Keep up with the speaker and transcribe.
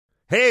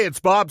Hey, it's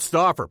Bob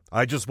Stauffer.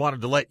 I just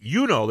wanted to let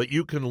you know that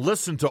you can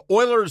listen to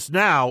Oilers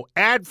Now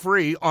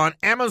ad-free on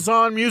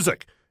Amazon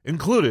Music,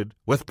 included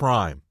with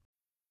Prime.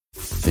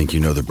 Think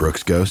you know the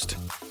Brooks Ghost?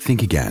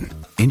 Think again.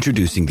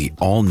 Introducing the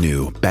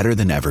all-new,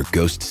 better-than-ever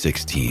Ghost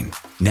 16.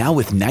 Now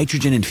with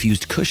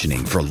nitrogen-infused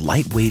cushioning for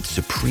lightweight,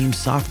 supreme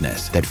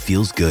softness that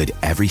feels good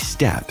every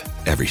step,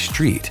 every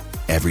street,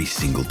 every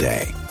single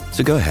day.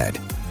 So go ahead,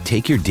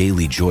 take your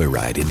daily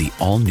joyride in the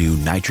all-new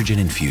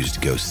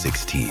nitrogen-infused Ghost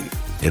 16.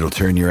 It'll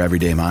turn your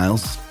everyday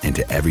miles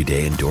into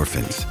everyday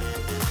endorphins.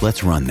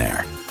 Let's run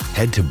there.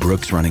 Head to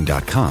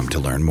brooksrunning.com to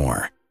learn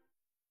more.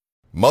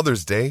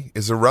 Mother's Day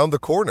is around the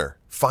corner.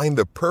 Find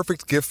the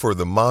perfect gift for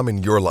the mom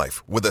in your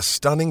life with a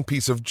stunning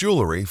piece of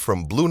jewelry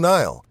from Blue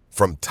Nile.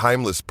 From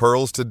timeless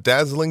pearls to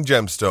dazzling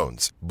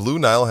gemstones, Blue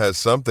Nile has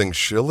something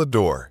she'll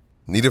adore.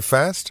 Need it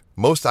fast?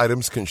 Most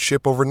items can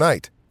ship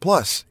overnight.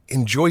 Plus,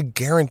 enjoy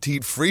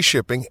guaranteed free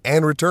shipping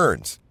and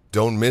returns.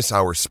 Don't miss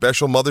our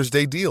special Mother's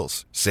Day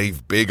deals.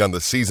 Save big on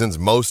the season's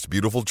most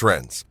beautiful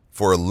trends.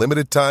 For a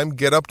limited time,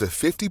 get up to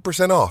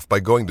 50% off by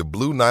going to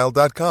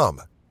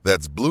BlueNile.com.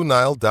 That's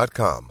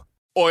BlueNile.com.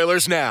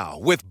 Oilers Now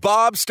with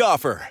Bob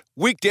Stauffer.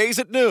 Weekdays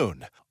at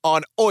noon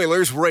on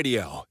Oilers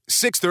Radio,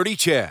 630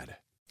 CHED.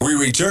 We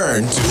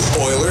return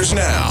to Oilers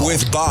Now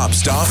with Bob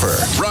Stauffer.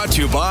 Brought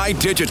to you by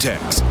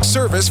Digitex.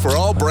 Service for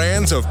all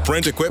brands of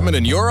print equipment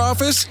in your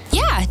office?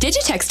 Yeah,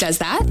 Digitex does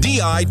that.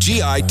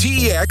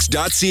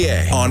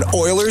 Digitex.ca on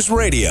Oilers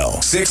Radio,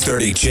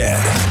 630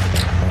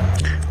 CHED.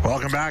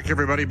 Welcome back,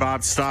 everybody.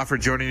 Bob Stauffer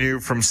joining you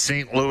from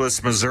St.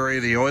 Louis, Missouri.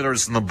 The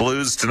Oilers and the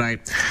Blues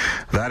tonight.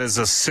 That is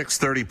a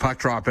 6:30 puck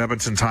drop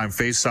Edmonton time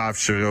face-off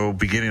show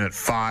beginning at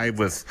 5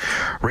 with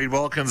Reed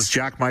Wilkins,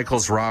 Jack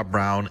Michaels, Rob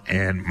Brown,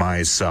 and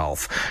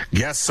myself.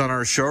 Guests on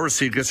our show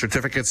receive gift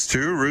certificates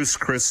to Ruth's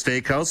Chris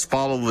Steakhouse.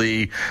 Follow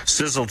the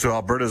sizzle to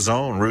Alberta's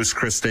own Ruth's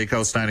Chris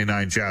Steakhouse,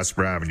 99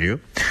 Jasper Avenue.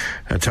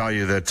 I tell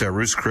you that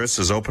Ruth's Chris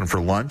is open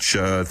for lunch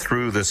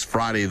through this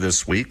Friday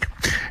this week,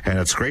 and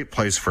it's a great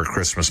place for a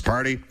Christmas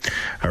party.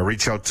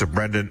 Reach out to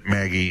Brendan,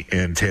 Maggie,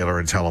 and Taylor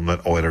and tell them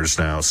that Oilers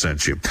Now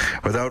sent you.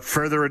 Without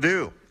further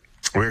ado,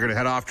 we're going to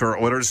head off to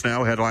our Oilers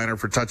Now headliner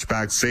for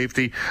Touchback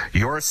Safety.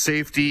 Your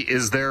safety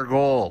is their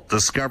goal.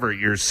 Discover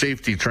your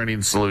safety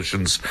training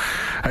solutions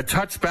at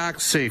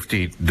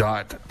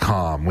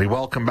touchbacksafety.com. We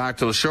welcome back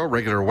to the show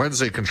regular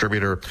Wednesday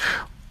contributor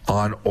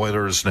on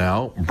Oilers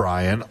Now,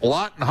 Brian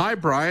Lawton. Hi,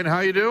 Brian. How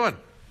you doing?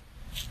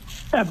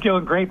 I'm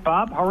doing great,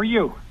 Bob. How are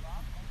you?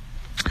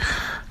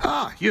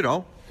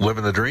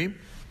 Living the dream.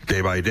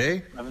 Day by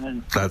day,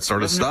 that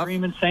sort of stuff.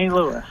 Living the dream in St.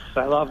 Louis.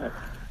 I love it.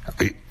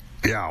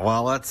 Yeah,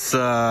 well, that's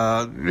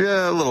a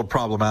little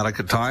problematic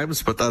at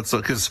times, but that's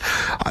because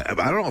I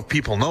don't know if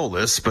people know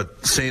this,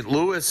 but St.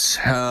 Louis,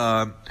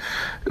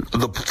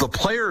 the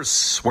players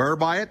swear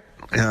by it.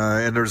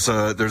 And there's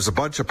a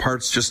bunch of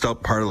parts just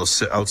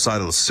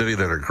outside of the city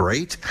that are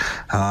great,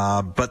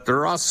 but there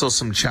are also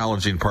some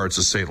challenging parts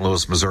of St.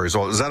 Louis, Missouri as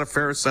well. Is that a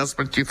fair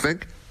assessment, do you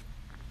think?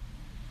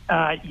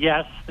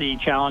 Yes, the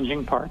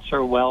challenging parts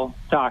are well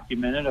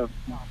documented of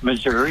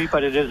Missouri,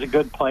 but it is a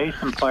good place,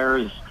 and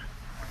players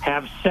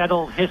have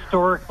settled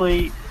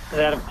historically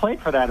that have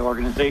played for that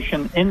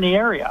organization in the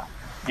area.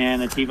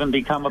 And it's even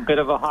become a bit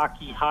of a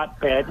hockey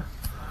hotbed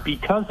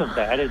because of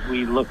that, as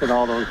we look at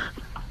all those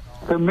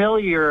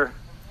familiar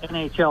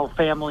NHL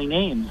family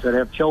names that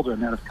have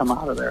children that have come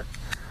out of there.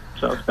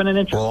 So it's been an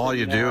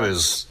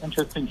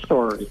interesting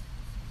story.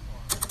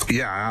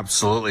 Yeah,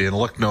 absolutely. And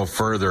look no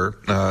further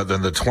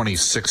than the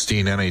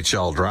 2016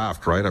 NHL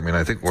draft, right? I mean,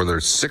 I think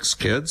there's 6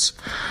 kids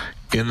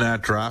in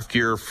that draft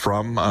year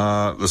from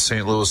the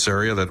St. Louis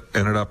area that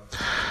ended up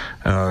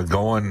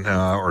going,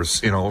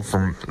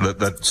 from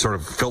that sort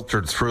of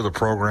filtered through the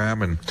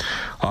program. And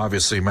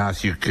obviously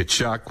Matthew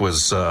Tkachuk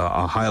was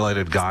a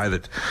highlighted guy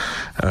that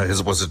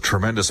was a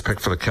tremendous pick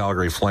for the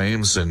Calgary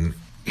Flames, and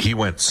he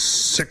went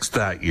 6th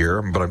that year,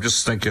 but I'm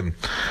just thinking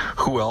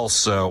who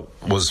else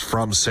was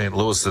from St.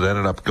 Louis that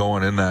ended up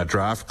going in that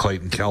draft?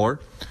 Clayton Keller,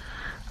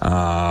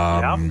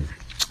 Logan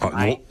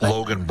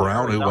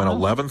Brown, who went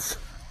 11th.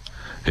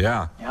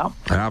 Yeah,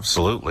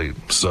 absolutely.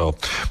 So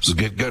it was a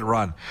good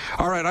run.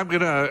 All right, I'm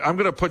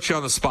gonna put you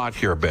on the spot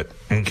here a bit.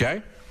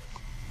 Okay.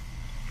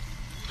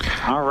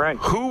 All right.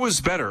 Who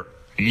was better?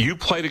 You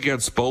played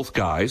against both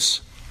guys.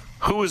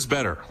 Who was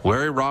better,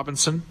 Larry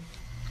Robinson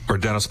or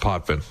Dennis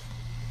Potvin?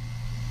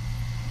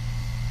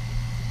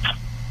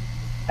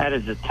 That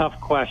is a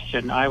tough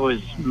question. I was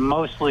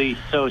mostly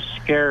so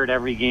scared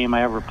every game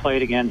I ever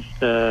played against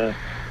the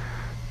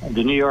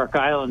New York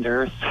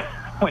Islanders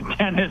when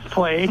Dennis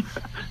played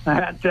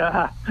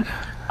that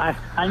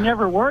I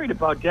never worried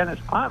about Dennis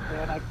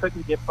Potvin. I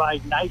couldn't get by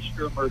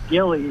Nystrom or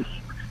Gillies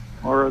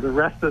or the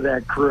rest of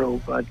that crew.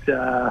 But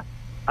I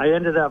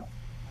ended up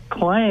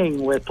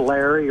playing with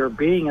Larry or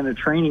being in a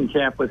training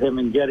camp with him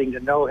and getting to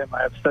know him.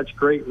 I have such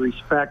great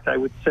respect. I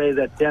would say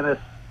that Dennis,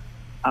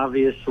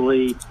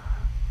 obviously,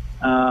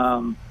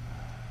 I'd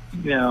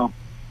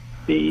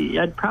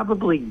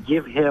probably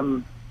give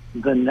him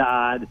the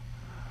nod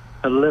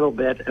a little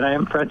bit, and I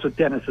am friends with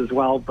Dennis as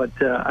well, but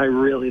I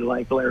really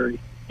like Larry.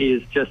 He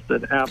is just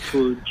an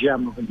absolute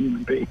gem of a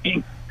human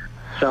being.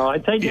 So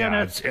I'd say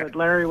Dennis, but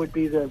Larry would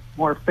be the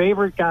more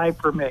favorite guy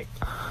for me.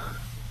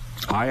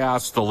 I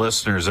asked the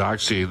listeners,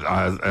 actually,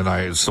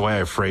 it's the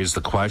way I phrased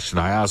the question.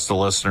 I asked the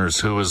listeners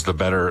who is the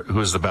best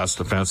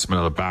defenseman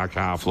of the back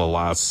half of the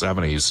last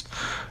 70s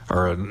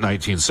or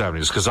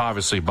 1970s, because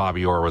obviously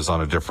Bobby Orr was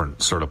on a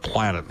different sort of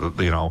planet,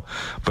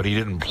 but he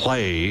didn't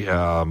play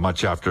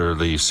much after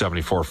the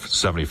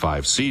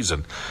 74-75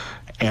 season.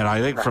 And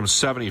I think from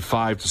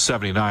 75 to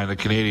 79, the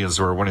Canadians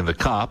were winning the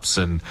Cups,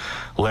 and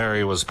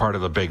Larry was part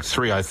of the Big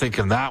Three. I think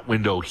in that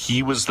window,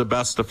 he was the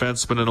best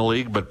defenseman in the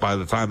league, but by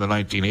the time the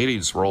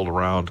 1980s rolled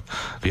around,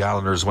 the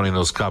Islanders winning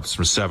those Cups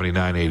from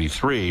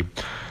 79-83,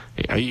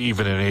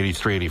 even in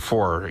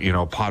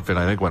 83-84, Potvin,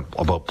 I think, went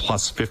about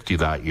plus 50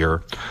 that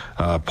year.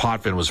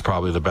 Potvin was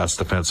probably the best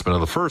defenseman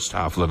of the first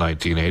half of the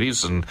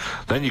 1980s, and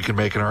then you can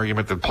make an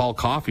argument that Paul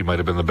Coffey might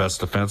have been the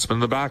best defenseman in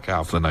the back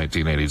half of the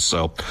 1980s.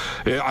 So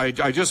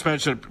I just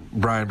mentioned it,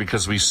 Brian,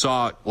 because we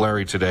saw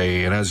Larry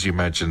today, and as you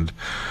mentioned,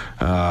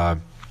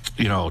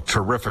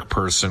 terrific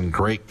person,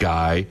 great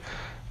guy,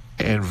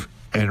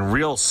 and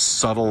real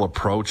subtle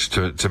approach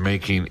to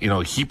making,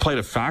 he played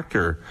a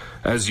factor.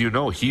 As you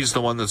know, he's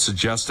the one that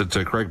suggested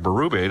to Craig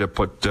Berube to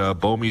put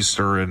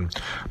Bouwmeester and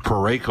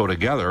Parayko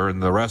together,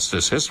 and the rest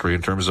is history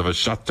in terms of a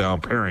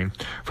shutdown pairing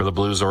for the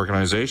Blues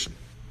organization.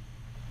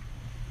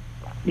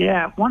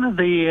 Yeah, one of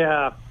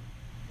the,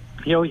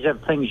 you always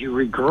have things you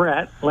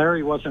regret.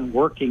 Larry wasn't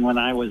working when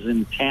I was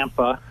in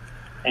Tampa,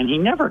 and he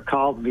never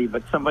called me,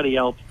 but somebody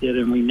else did,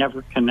 and we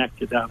never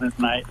connected on it.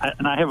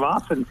 And I have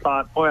often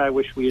thought, boy, I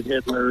wish we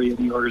had Larry in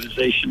the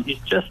organization. He's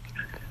just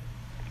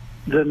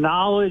the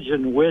knowledge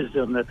and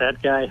wisdom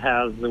that guy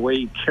has, the way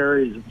he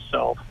carries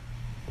himself.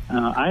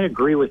 I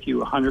agree with you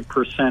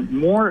 100%.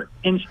 More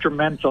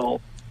instrumental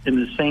in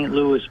the St.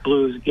 Louis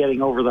Blues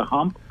getting over the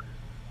hump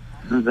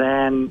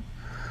than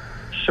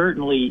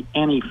certainly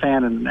any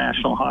fan in the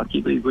National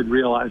Hockey League would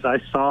realize. I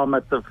saw him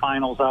at the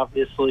finals,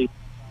 obviously,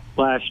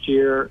 last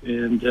year,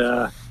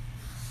 and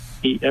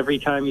every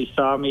time he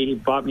saw me, he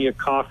bought me a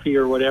coffee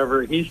or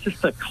whatever. He's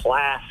just a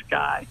class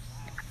guy.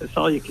 That's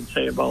all you can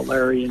say about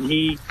Larry, and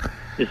he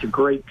is a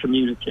great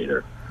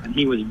communicator, and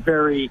he was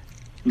very,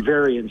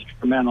 very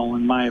instrumental,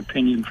 in my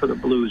opinion, for the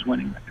Blues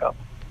winning the Cup.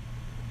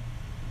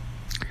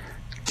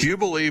 Do you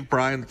believe,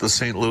 Brian, that the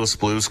St. Louis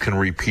Blues can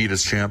repeat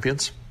as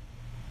champions?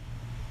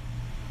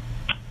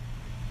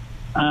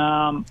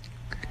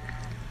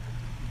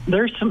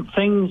 There's some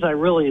things I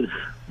really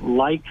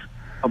like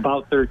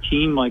about their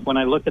team. Like when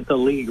I look at the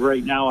league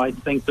right now, I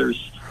think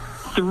there's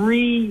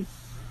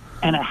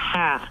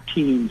 3.5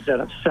 teams that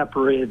have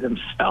separated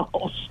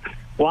themselves.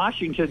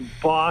 Washington,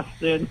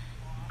 Boston,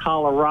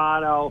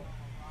 Colorado,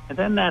 and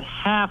then that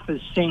half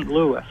is St.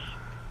 Louis.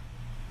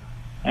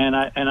 And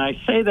I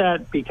say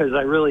that because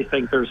I really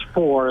think there's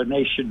 4, and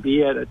they should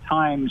be it. At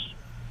times,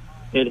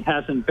 it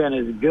hasn't been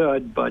as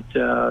good, but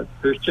they're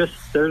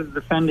the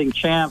defending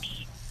champs.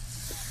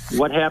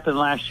 What happened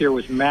last year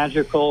was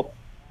magical.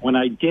 When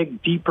I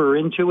dig deeper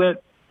into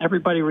it,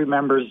 everybody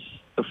remembers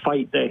the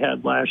fight they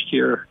had last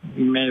year.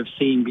 You may have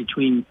seen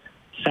between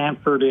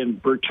Sanford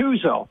and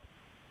Bertuzzo.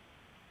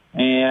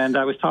 And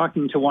I was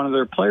talking to one of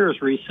their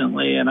players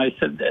recently, and I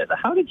said,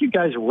 how did you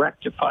guys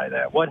rectify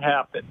that? What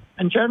happened?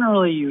 And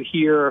generally you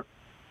hear,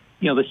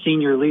 the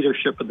senior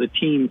leadership of the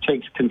team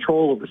takes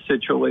control of a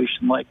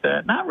situation like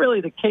that. Not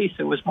really the case.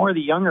 It was more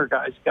the younger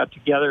guys got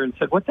together and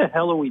said, what the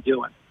hell are we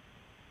doing?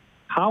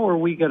 How are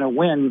we going to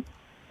win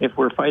if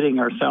we're fighting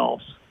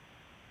ourselves?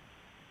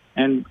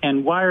 And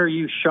why are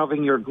you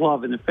shoving your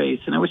glove in the face?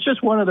 And it was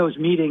just one of those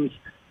meetings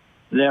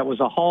that was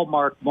a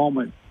hallmark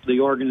moment for the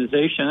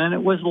organization. And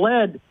it was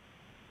led,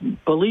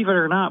 believe it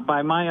or not,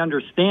 by my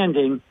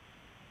understanding,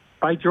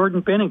 by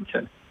Jordan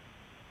Binnington.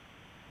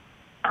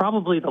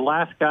 Probably the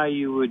last guy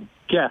you would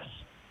guess,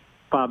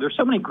 Bob. There's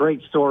so many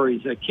great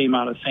stories that came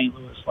out of St.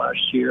 Louis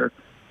last year.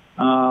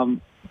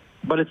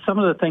 But it's some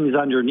of the things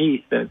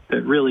underneath that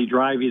really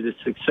drive you to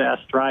success,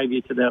 drive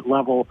you to that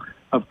level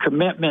of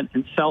commitment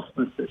and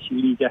selflessness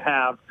you need to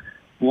have.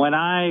 When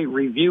I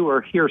review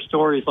or hear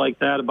stories like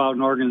that about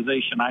an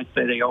organization, I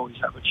say they always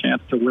have a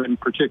chance to win,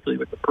 particularly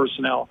with the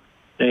personnel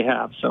they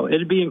have. So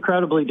it'd be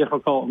incredibly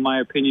difficult, in my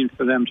opinion,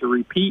 for them to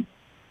repeat.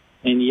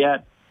 And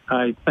yet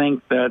I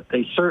think that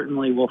they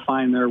certainly will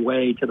find their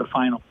way to the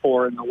Final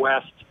Four in the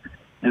West,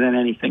 and then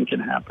anything can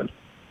happen.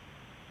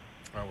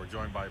 We're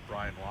joined by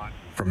Brian Lawton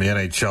from the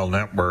NHL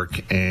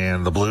Network,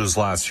 and the Blues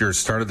last year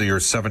started the year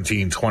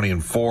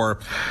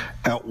 17-20-4.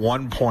 At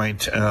one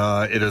point,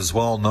 it is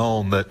well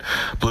known that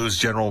Blues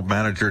general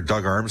manager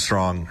Doug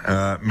Armstrong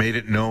made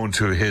it known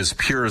to his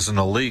peers in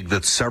the league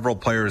that several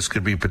players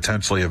could be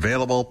potentially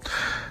available.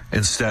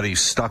 Instead, he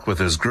stuck with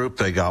his group.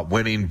 They got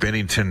winning.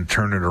 Binnington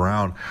turned it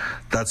around.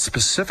 That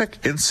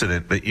specific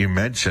incident that you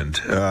mentioned,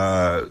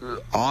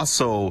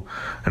 also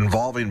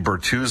involving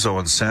Bertuzzo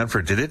and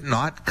Sanford, did it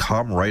not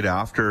come right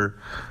after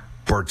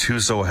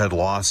Bertuzzo had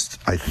lost,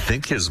 I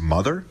think, his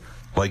mother?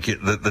 Like,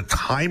 the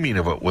timing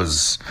of it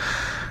was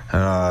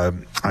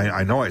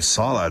I know I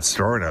saw that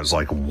story and I was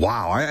like,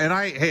 wow.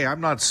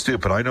 I'm not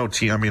stupid. I know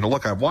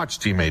look, I've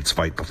watched teammates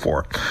fight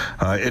before.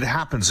 It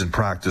happens in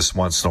practice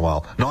once in a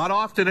while. Not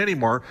often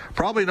anymore.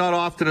 Probably not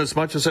often as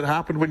much as it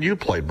happened when you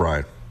played,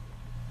 Brian.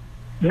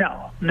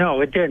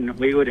 No, it didn't.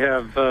 We would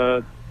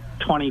have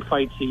 20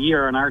 fights a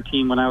year on our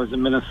team when I was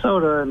in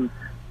Minnesota, and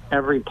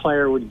every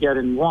player would get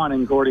in one,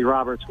 and Gordy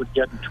Roberts would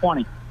get in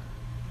 20.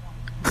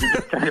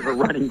 It's kind of a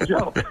running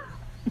joke.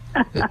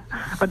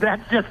 But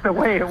that's just the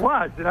way it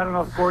was. And I don't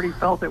know if Gordy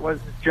felt it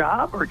was his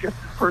job or just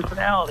his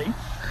personality,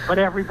 but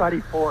everybody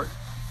fought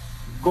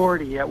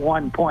Gordy at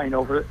one point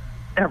over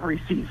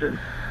every season.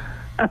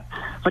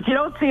 But you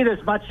don't see it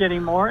as much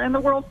anymore, and the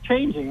world's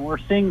changing. We're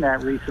seeing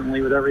that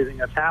recently with everything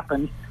that's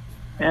happened.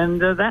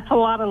 And that's a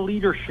lot of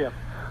leadership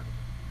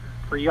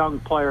for young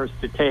players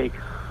to take.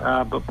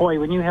 But, boy,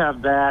 when you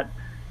have that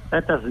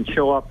doesn't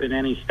show up in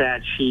any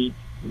stat sheet.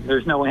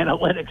 There's no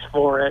analytics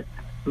for it,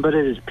 but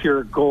it is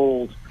pure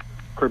gold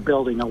for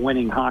building a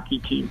winning hockey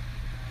team.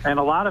 And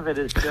a lot of it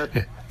is just,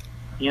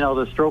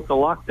 the stroke of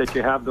luck that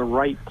you have the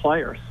right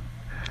players.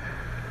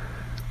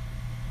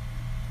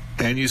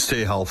 And you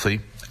stay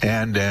healthy.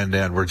 And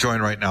we're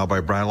joined right now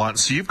by Brian Lawton.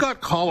 So you've got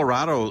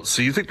Colorado.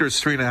 So you think there's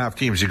 3.5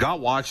 teams. You got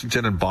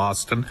Washington and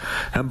Boston.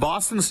 And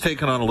Boston's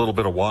taken on a little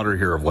bit of water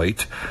here of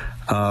late.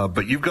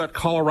 But you've got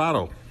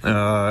Colorado.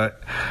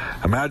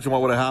 Imagine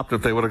what would have happened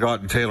if they would have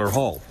gotten Taylor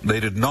Hall. They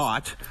did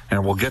not,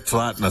 and we'll get to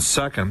that in a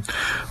second.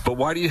 But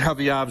why do you have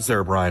the Avs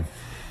there, Brian?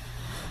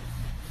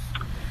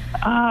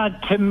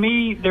 To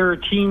me, they're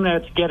a team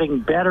that's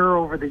getting better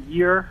over the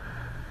year,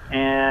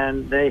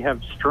 and they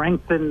have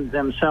strengthened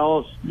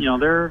themselves.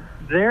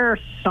 Their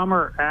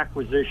summer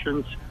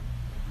acquisitions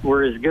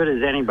were as good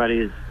as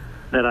anybody's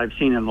that I've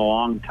seen in a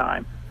long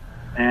time.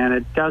 And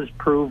it does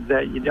prove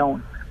that you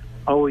don't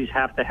always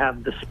have to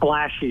have the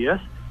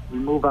splashiest. You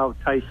move out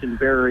Tyson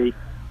Barrie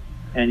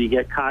and you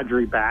get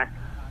Kadri back.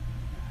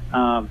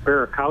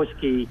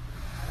 Burakovsky,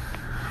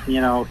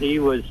 he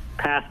was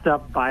passed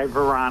up by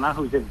Vrana,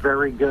 who's a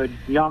very good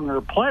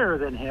younger player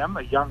than him,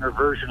 a younger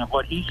version of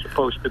what he's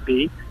supposed to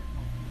be.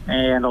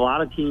 And a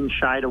lot of teams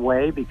shied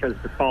away because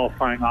the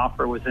qualifying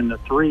offer was in the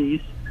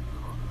threes,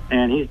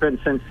 and he's been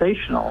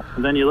sensational.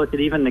 And then you look at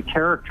even the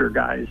character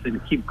guys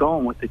and keep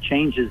going with the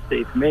changes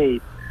they've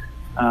made.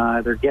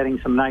 They're getting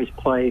some nice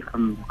play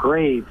from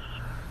Graves.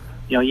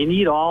 You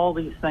need all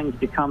these things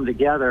to come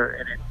together,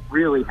 and it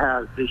really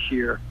has this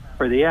year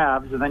for the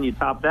Avs. And then you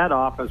top that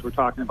off, as we're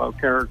talking about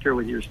character,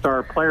 with your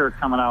star player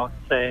coming out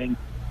and saying,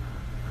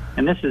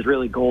 and this is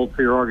really gold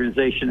for your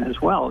organization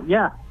as well.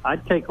 Yeah,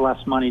 I'd take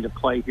less money to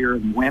play here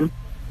and win,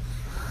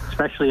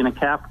 especially in a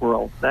cap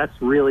world. That's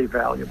really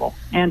valuable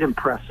and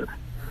impressive.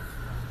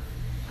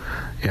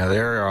 Yeah,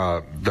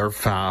 they're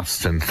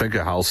fast, and think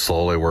of how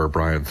slow they were,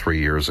 Brian, 3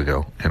 years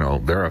ago.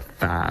 They're a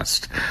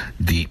fast,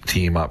 deep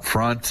team up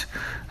front.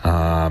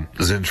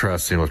 It's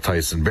interesting with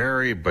Tyson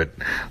Barrie, but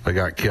they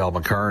got Cale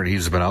Makar, and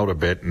he's been out a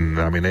bit. And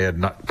they had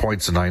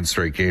points in 9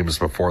 straight games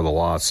before the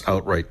loss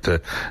outright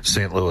to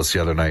St. Louis the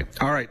other night.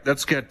 All right,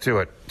 let's get to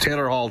it.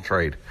 Taylor Hall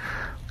trade.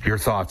 Your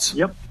thoughts?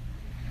 Yep.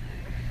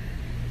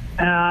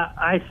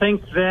 I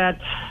think that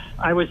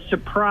I was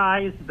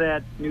surprised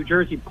that New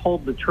Jersey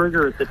pulled the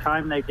trigger at the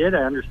time they did. I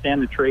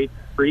understand the trade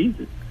freeze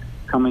is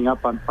coming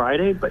up on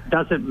Friday, but it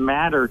doesn't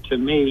matter to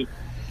me.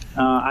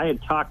 I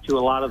had talked to a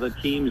lot of the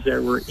teams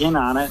that were in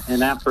on it,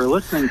 and after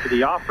listening to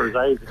the offers,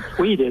 I even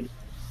tweeted,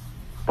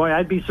 boy,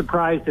 I'd be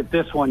surprised if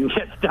this one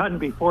gets done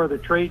before the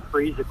trade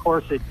freeze. Of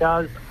course it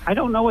does. I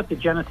don't know what the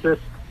genesis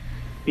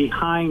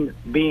behind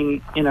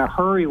being in a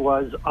hurry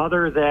was,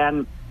 other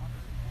than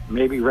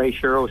maybe Ray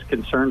Shero was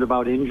concerned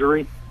about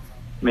injury.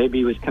 Maybe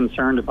he was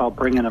concerned about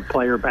bringing a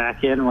player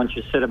back in once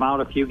you sit him out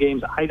a few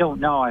games. I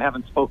don't know. I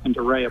haven't spoken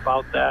to Ray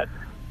about that.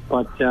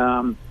 But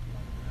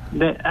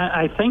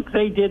I think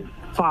they did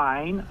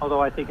fine,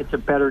 although I think it's a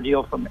better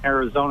deal from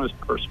Arizona's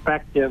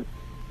perspective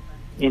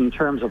in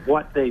terms of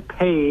what they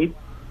paid.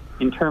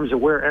 In terms of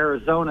where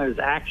Arizona is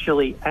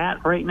actually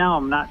at right now,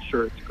 I'm not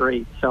sure it's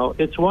great. So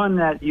it's one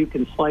that you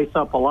can slice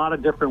up a lot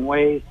of different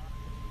ways.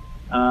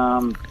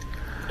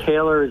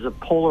 Taylor is a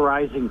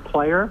polarizing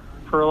player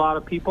for a lot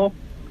of people,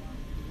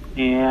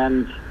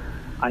 and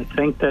I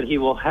think that he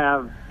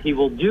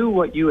will do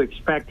what you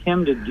expect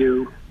him to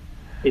do.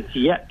 It's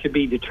yet to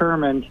be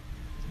determined,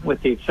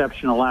 with the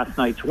exception of last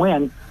night's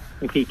win,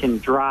 if he can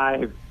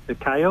drive the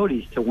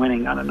Coyotes to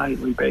winning on a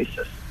nightly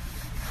basis.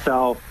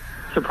 So,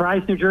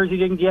 surprised New Jersey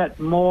didn't get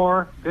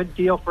more. Good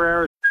deal for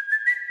Arizona.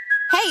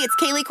 Hey, it's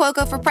Kaylee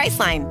Cuoco for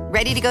Priceline.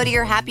 Ready to go to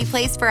your happy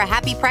place for a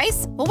happy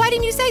price? Well, why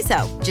didn't you say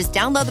so? Just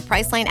download the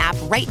Priceline app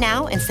right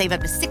now and save up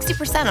to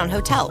 60% on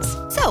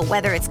hotels. So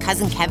whether it's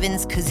Cousin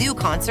Kevin's Kazoo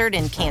Concert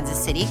in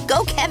Kansas City,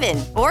 go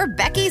Kevin, or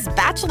Becky's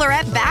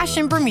Bachelorette Bash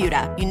in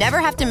Bermuda, you never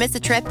have to miss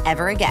a trip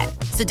ever again.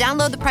 So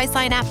download the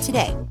Priceline app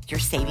today. Your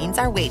savings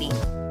are waiting.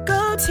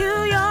 Go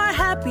to your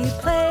happy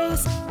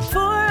place for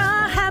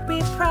a happy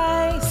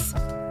price.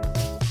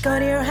 Go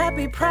to your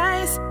happy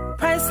price,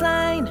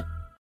 Priceline.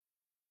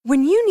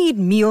 When you need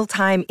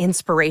mealtime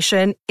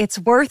inspiration, it's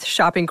worth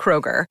shopping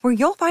Kroger, where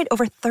you'll find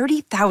over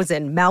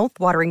 30,000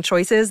 mouth-watering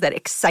choices that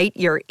excite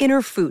your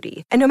inner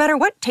foodie. And no matter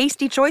what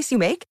tasty choice you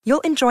make,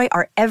 you'll enjoy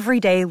our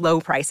everyday low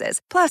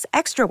prices, plus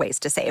extra ways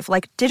to save,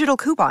 like digital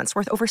coupons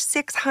worth over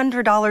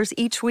 $600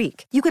 each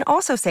week. You can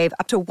also save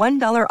up to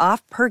 $1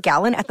 off per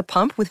gallon at the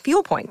pump with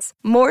fuel points.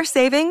 More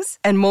savings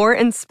and more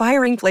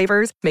inspiring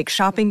flavors make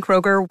shopping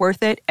Kroger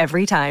worth it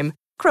every time.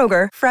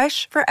 Kroger,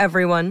 fresh for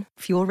everyone.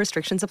 Fuel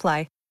restrictions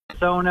apply.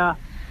 Arizona,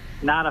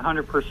 not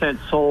 100%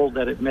 sold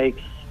that it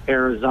makes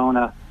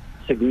Arizona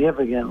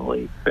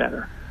significantly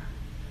better.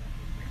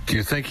 Do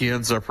you think he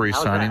ends up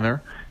re-signing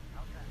there?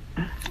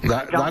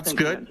 That's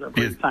good. He ends up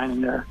re-signing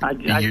there.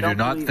 I you don't do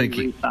not think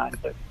he re-signs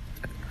it.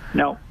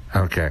 No.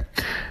 Okay.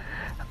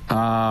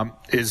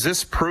 Is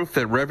this proof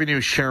that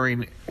revenue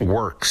sharing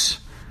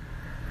works?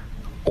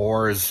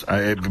 Or is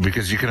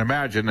because you can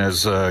imagine,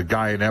 as a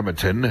guy in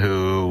Edmonton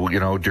who,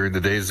 during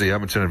the days of the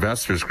Edmonton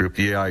Investors Group,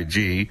 the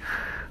AIG,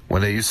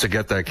 when they used to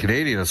get that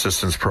Canadian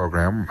Assistance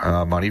Program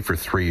money for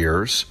 3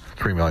 years,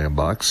 $3 million,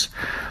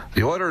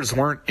 the Oilers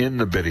weren't in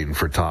the bidding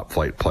for top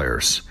flight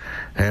players.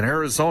 And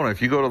Arizona,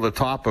 if you go to the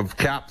top of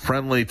Cap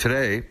Friendly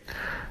today,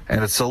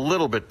 and it's a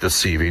little bit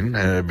deceiving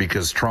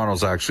because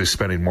Toronto's actually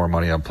spending more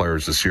money on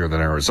players this year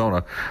than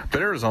Arizona,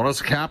 but Arizona's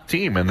a cap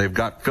team, and they've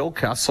got Phil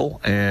Kessel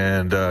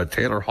and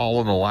Taylor Hall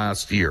in the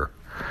last year.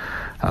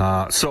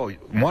 So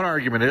one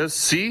argument is,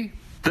 see,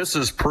 this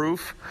is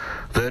proof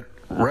that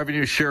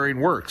revenue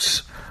sharing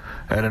works.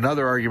 And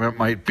another argument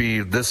might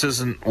be, this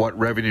isn't what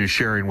revenue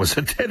sharing was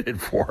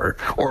intended for,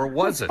 or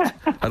was it?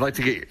 I'd like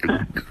to get,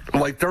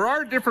 there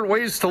are different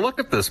ways to look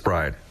at this,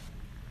 Brian.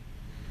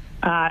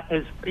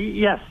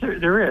 Yes,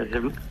 there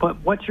is. But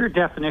what's your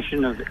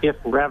definition of if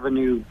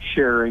revenue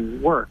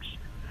sharing works?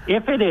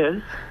 If it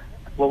is,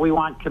 we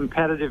want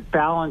competitive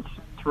balance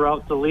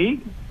throughout the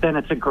league, then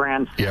it's a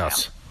grand slam.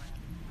 Yes.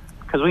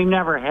 Because we've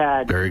never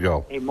had there you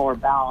go. A more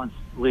balanced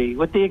league,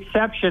 with the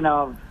exception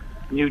of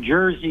New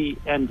Jersey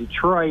and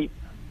Detroit.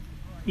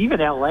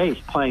 Even LA is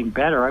playing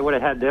better. I would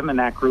have had them in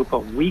that group a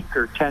week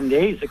or 10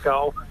 days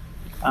ago.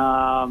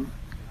 But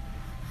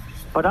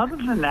other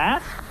than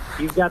that,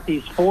 you've got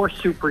these 4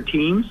 super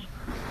teams,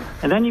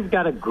 and then you've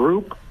got a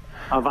group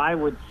of, I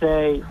would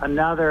say,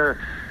 another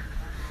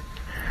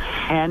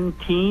 10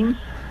 teams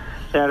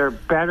that are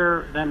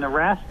better than the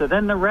rest. And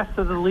then the rest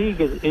of the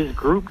league is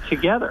grouped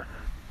together.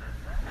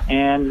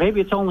 And maybe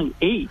it's only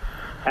 8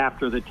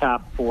 after the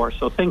top 4.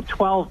 So think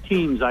 12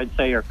 teams, I'd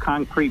say, are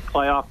concrete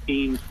playoff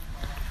teams.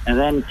 And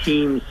then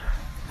teams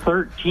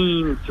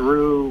 13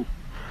 through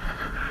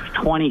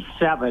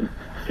 27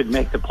 could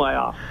make the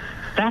playoffs.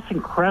 That's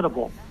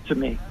incredible to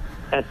me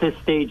at this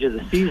stage of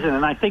the season.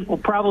 And I think we'll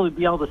probably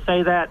be able to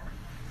say that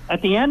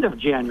at the end of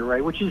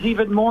January, which is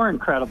even more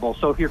incredible.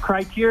 So if your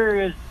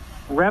criteria is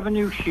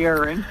revenue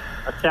sharing,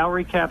 a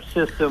salary cap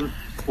system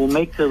will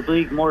make the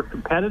league more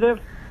competitive,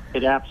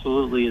 it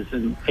absolutely is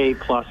an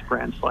A-plus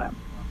Grand Slam.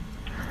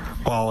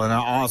 Well, and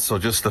also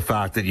just the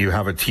fact that you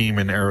have a team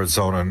in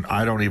Arizona, and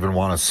I don't even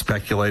want to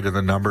speculate in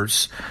the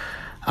numbers.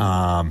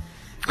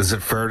 Is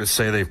it fair to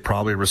say they've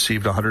probably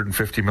received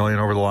 $150 million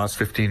over the last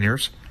 15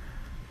 years?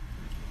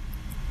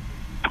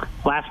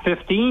 Last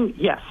 15?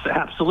 Yes,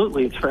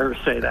 absolutely. It's fair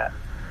to say that.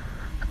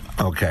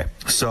 Okay,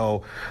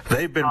 so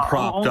they've been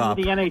propped up.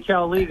 Only the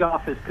NHL league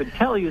office could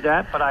tell you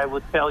that, but I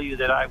would tell you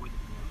that I would,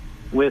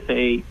 with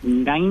a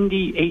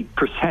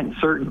 98%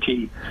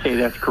 certainty, say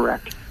that's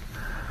correct.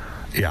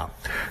 Yeah,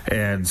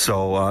 and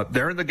so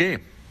they're in the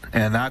game.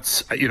 And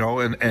that's,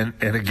 and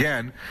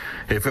again,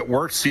 if it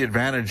works the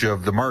advantage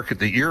of the market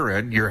that you're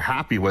in, you're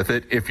happy with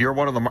it. If you're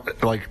one of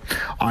the,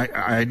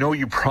 I know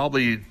you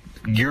probably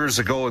years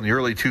ago in the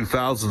early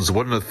 2000s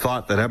wouldn't have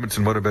thought that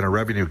Edmonton would have been a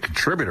revenue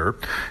contributor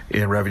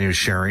in revenue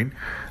sharing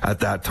at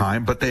that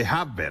time, but they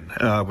have been,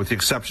 with the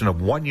exception of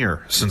 1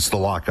 year since the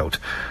lockout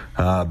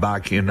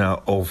back in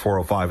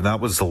 04-05, and that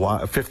was the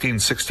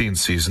 15-16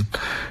 season,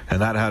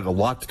 and that had a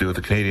lot to do with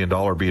the Canadian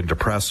dollar being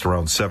depressed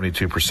around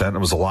 72%. It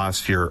was the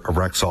last year of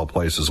Rexall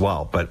Place as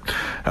well, but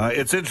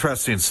it's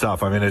interesting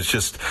stuff. I mean, it's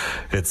just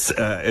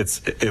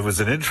it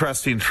was an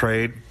interesting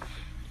trade.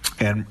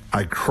 And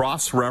I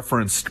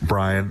cross-referenced,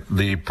 Brian,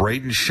 the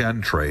Braden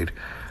Shen trade,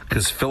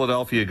 because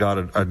Philadelphia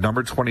got a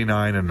number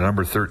 29 and a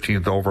number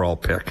 13th overall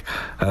pick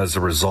as a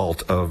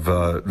result of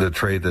the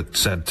trade that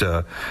sent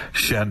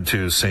Shen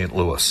to St.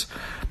 Louis.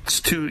 It's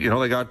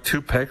they got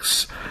 2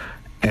 picks,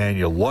 and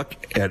you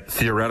look at,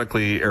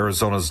 theoretically,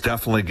 Arizona's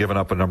definitely given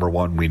up a number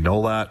 1. We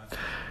know that.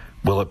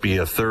 Will it be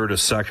a third, a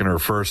second, or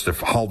first? If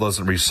Hall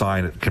doesn't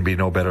re-sign, it can be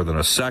no better than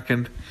a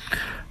second.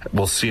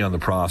 We'll see on the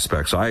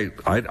prospects. I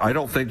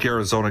don't think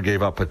Arizona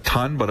gave up a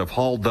ton, but if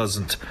Hall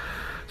doesn't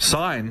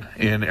sign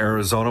in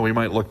Arizona, we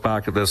might look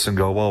back at this and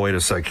go, well, wait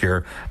a sec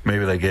here.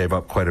 Maybe they gave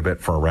up quite a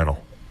bit for a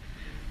rental.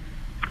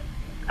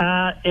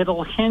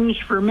 It'll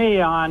hinge for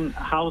me on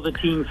how the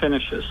team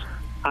finishes.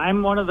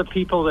 I'm one of the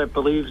people that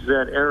believes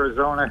that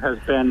Arizona has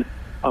been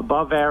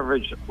above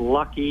average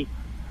lucky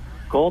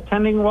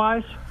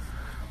goaltending-wise,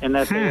 and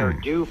that they are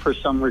due for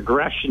some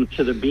regression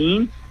to the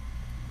mean.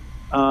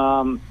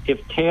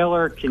 If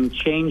Taylor can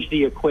change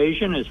the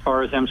equation as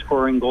far as them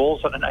scoring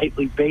goals on a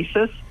nightly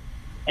basis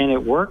and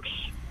it works,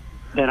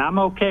 then I'm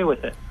okay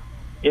with it.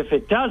 If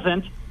it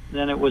doesn't,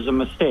 then it was a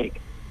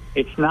mistake.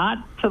 It's not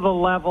to the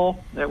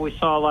level that we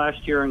saw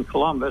last year in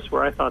Columbus,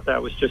 where I thought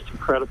that was just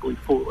incredibly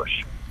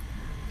foolish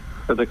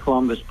for the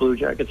Columbus Blue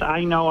Jackets.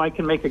 I know I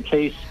can make a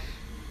case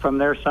from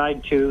their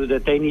side, too,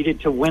 that they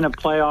needed to win a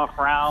playoff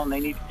round. They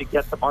needed to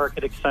get the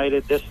market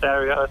excited, this, that,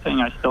 or the other thing.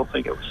 I still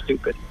think it was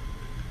stupid.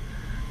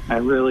 I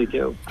really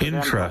do.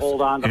 Interesting. To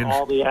hold on to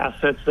all the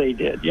assets they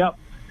did. Yep,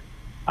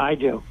 I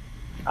do.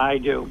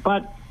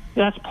 But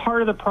that's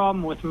part of the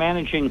problem with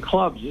managing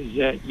clubs, is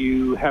that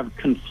you have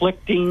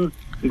conflicting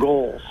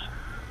goals.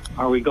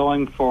 Are we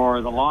going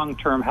for the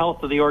long-term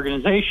health of the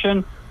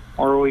organization,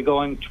 or are we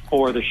going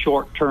for the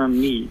short-term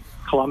need?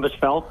 Columbus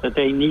felt that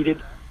they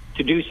needed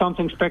to do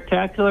something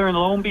spectacular, and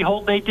lo and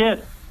behold, they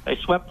did. They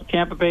swept the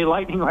Tampa Bay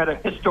Lightning, who had a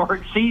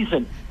historic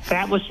season.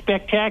 That was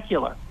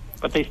spectacular,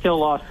 but they still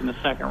lost in the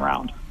second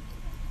round.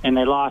 And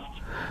they lost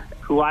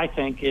who I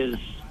think is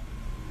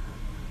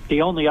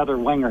the only other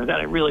winger that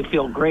I really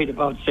feel great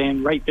about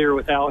saying, right there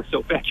with Alex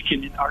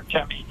Ovechkin and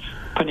Artemi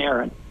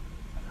Panarin.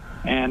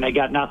 And they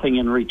got nothing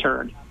in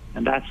return.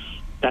 And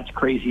that's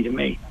crazy to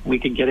me. We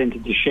could get into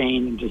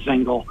Duchesne and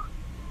Dzingel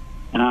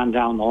and on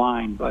down the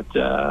line. But,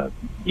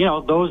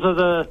 those are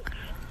the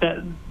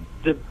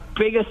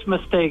biggest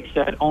mistakes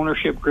that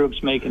ownership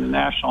groups make in the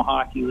National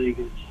Hockey League,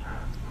 is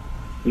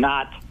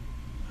not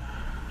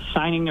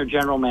signing their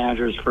general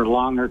managers for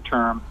longer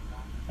term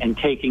and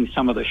taking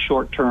some of the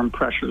short-term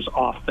pressures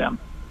off them.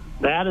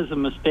 That is a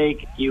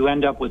mistake. You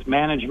end up with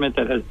management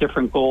that has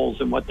different goals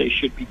than what they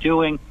should be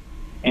doing,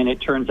 and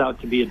it turns out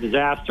to be a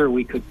disaster.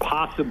 We could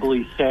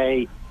possibly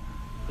say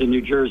the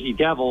New Jersey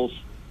Devils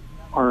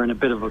are in a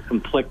bit of a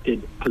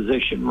conflicted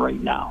position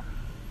right now,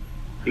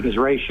 because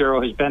Ray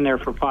Shero has been there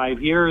for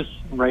 5 years.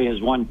 Ray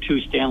has won 2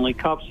 Stanley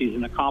Cups. He's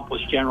an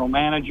accomplished general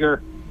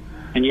manager,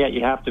 and yet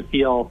you have to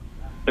feel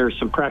there's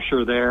some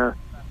pressure there.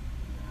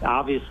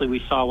 Obviously,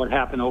 we saw what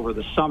happened over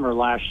the summer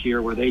last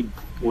year, where they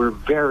were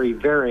very,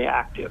 very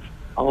active.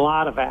 A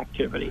lot of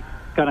activity.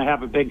 Going to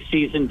have a big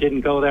season,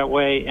 didn't go that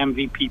way.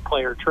 MVP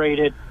player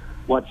traded.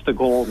 What's the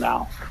goal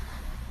now?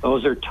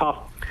 Those are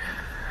tough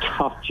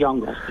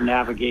jungles to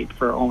navigate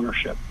for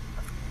ownership.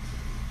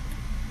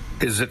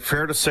 Is it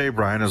fair to say,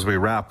 Brian, as we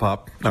wrap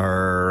up,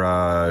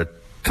 our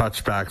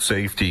touchback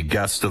safety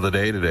guest of the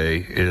day today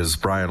is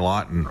Brian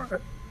Lawton?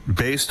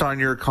 Based on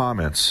your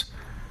comments,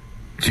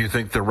 do you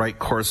think the right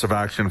course of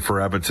action for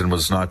Edmonton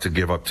was not to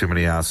give up too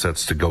many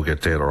assets to go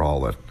get Taylor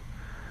Hall in?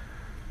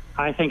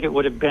 I think it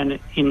would have been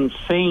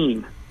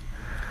insane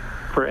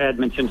for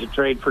Edmonton to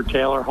trade for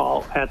Taylor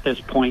Hall at this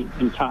point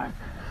in time.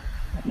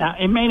 Now,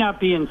 it may not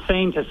be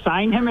insane to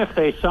sign him if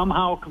they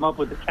somehow come up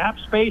with the cap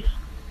space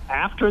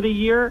after the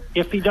year,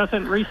 if he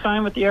doesn't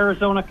re-sign with the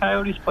Arizona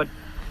Coyotes, but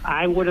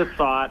I would have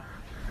thought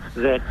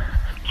that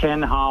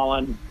Ken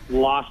Holland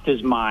lost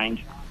his mind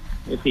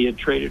if he had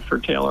traded for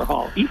Taylor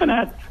Hall. Even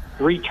at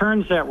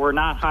returns that were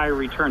not high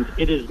returns,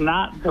 it is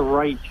not the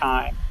right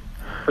time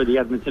for the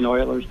Edmonton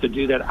Oilers to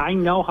do that. I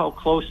know how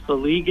close the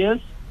league is,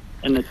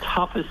 and the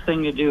toughest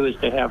thing to do is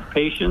to have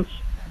patience,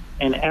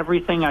 and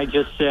everything I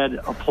just said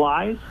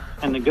applies.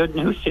 And the good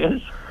news is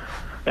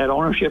that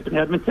ownership in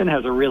Edmonton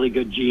has a really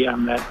good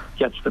GM that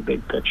gets the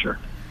big picture.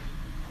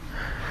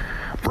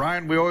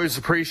 Brian, we always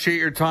appreciate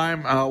your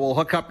time. We'll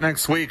hook up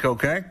next week,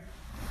 okay?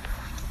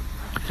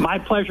 My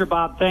pleasure,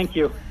 Bob. Thank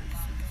you.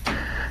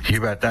 You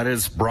bet. That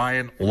is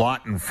Brian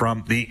Lawton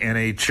from the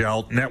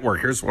NHL Network.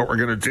 Here's what we're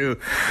going to do.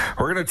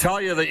 We're going to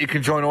tell you that you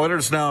can join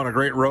Oilers Now on a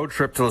great road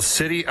trip to the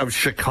city of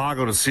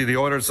Chicago to see the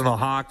Oilers and the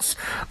Hawks.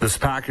 This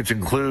package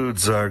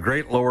includes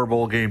great lower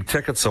bowl game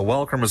tickets, a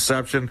welcome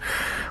reception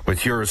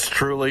with yours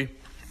truly.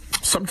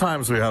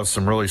 Sometimes we have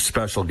some really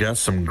special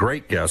guests, some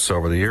great guests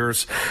over the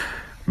years,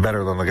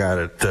 better than the guy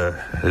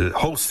that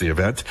hosts the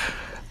event.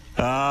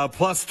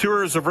 Plus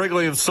tours of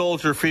Wrigley and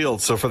Soldier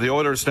Field. So for the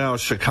Oilers Now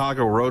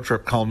Chicago road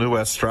trip, call New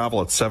West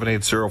Travel at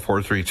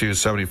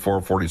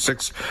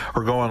 780-432-7446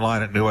 or go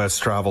online at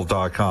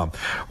newwesttravel.com.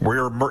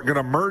 We're going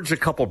to merge a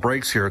couple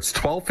breaks here. It's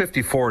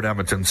 12:54 in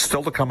Edmonton.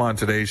 Still to come on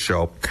today's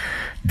show,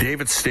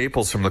 David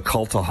Staples from the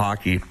Cult of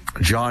Hockey,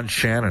 John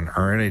Shannon,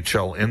 our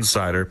NHL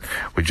insider.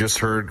 We just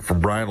heard from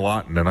Brian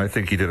Lawton, and I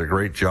think he did a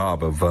great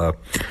job of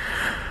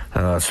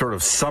sort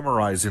of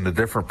summarizing the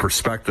different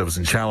perspectives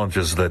and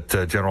challenges that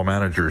general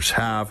managers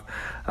have.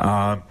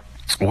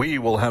 We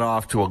will head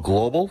off to a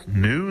global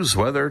news,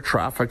 weather,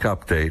 traffic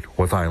update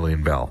with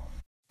Eileen Bell.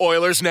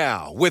 Oilers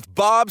Now with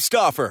Bob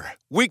Stauffer.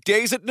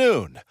 Weekdays at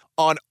noon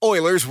on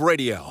Oilers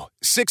Radio,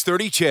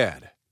 630 CHED.